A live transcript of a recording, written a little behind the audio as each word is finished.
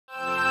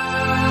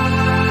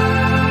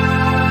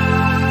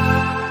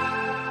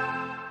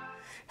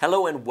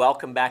Hello and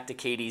welcome back to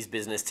KD's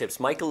Business Tips.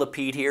 Michael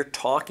Lapede here,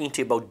 talking to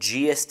you about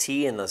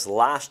GST in this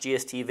last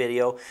GST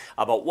video,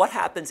 about what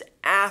happens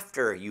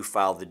after you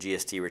file the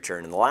GST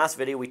return. In the last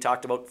video we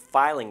talked about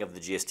filing of the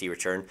GST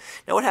return.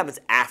 Now what happens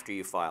after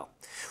you file?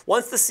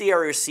 Once the CRA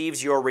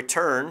receives your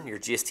return, your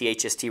GST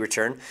HST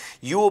return,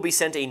 you will be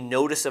sent a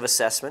notice of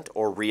assessment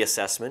or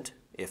reassessment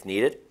if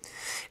needed.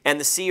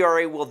 And the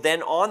CRA will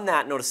then on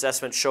that notice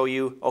assessment show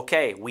you,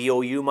 okay, we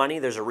owe you money,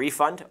 there's a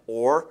refund,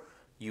 or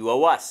you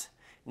owe us.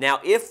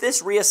 Now, if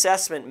this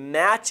reassessment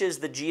matches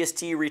the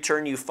GST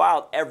return you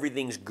filed,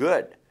 everything's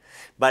good.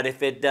 But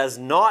if it does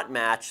not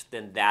match,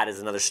 then that is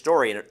another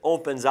story. And it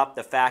opens up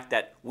the fact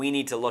that we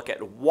need to look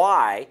at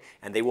why,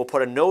 and they will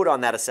put a note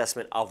on that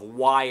assessment of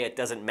why it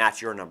doesn't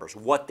match your numbers,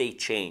 what they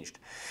changed.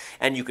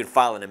 And you can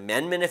file an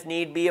amendment if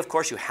need be. Of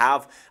course, you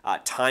have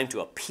time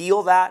to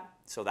appeal that.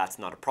 So that's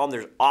not a problem.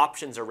 There's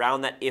options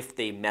around that if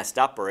they messed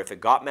up or if it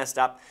got messed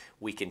up.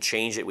 We can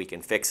change it, we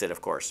can fix it,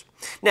 of course.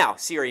 Now,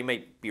 CRA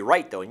might be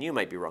right though, and you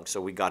might be wrong, so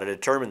we got to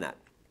determine that.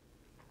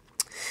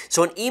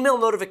 So an email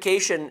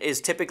notification is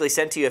typically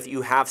sent to you if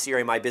you have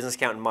CRA My Business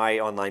Account and My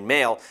Online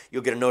Mail.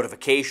 You'll get a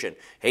notification.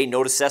 Hey,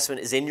 notice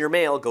assessment is in your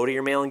mail. Go to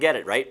your mail and get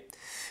it, right?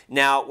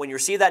 Now, when you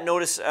receive that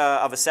notice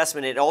of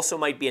assessment, it also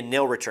might be a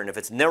nil return. If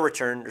it's nil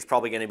return, there's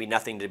probably going to be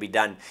nothing to be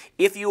done.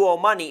 If you owe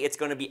money, it's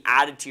going to be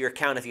added to your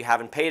account if you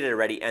haven't paid it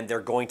already, and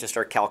they're going to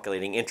start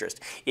calculating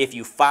interest. If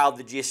you filed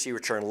the GST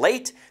return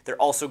late, they're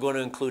also going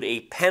to include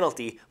a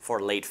penalty for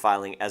late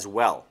filing as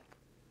well.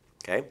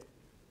 Okay?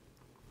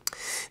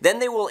 Then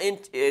they will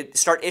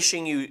start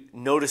issuing you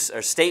notice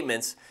or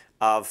statements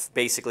of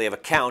basically of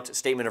account,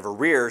 statement of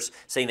arrears,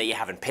 saying that you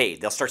haven't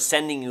paid. They'll start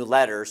sending you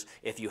letters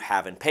if you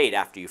haven't paid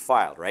after you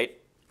filed, right?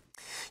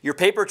 Your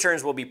paper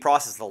returns will be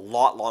processed a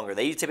lot longer.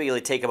 They typically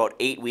take about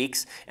 8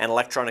 weeks, and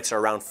electronics are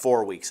around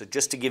 4 weeks. So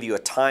just to give you a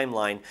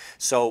timeline,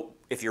 so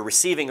if you're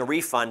receiving a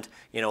refund,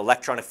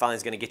 electronic filing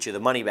is going to get you the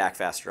money back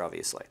faster,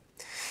 obviously.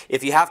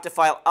 If you have to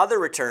file other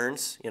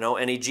returns,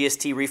 any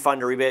GST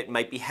refund or rebate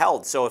might be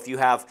held. So if you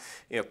have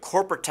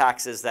corporate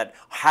taxes that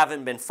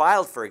haven't been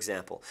filed, for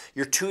example,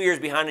 you're 2 years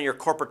behind on your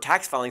corporate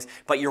tax filings,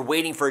 but you're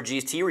waiting for a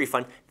GST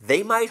refund,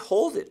 they might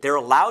hold it. They're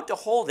allowed to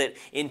hold it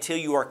until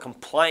you are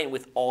compliant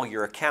with all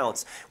your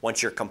accounts.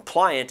 Once you're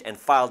compliant and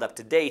filed up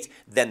to date,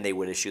 then they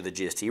would issue the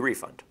GST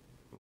refund.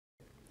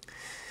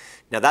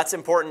 Now that's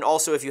important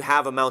also if you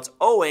have amounts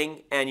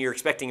owing and you're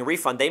expecting a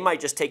refund, they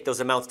might just take those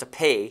amounts to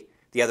pay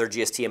the other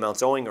GST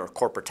amounts owing or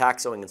corporate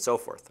tax owing and so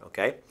forth,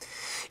 okay?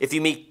 If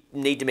you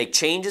need to make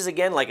changes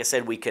again, like I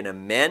said, we can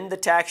amend the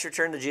tax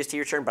return, the GST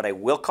return, but I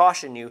will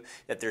caution you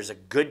that there's a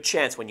good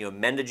chance when you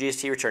amend a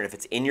GST return, if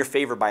it's in your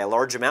favor by a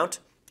large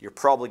amount, you're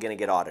probably going to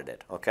get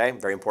audited, okay?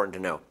 Very important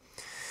to know.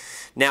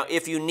 Now,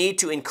 if you need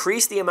to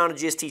increase the amount of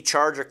GST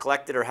charged or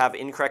collected or have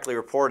incorrectly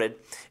reported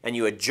and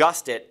you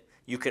adjust it,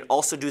 you can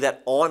also do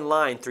that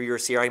online through your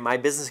CRA My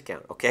Business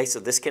Account, okay? So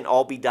this can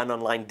all be done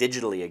online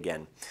digitally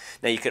again.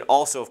 Now you can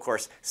also, of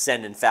course,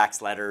 send and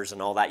fax letters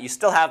and all that. You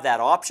still have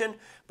that option,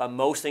 but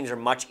most things are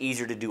much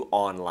easier to do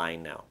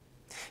online now.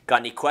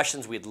 Got any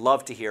questions? We'd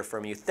love to hear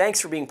from you.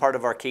 Thanks for being part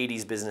of our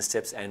KD's Business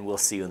Tips, and we'll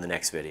see you in the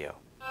next video.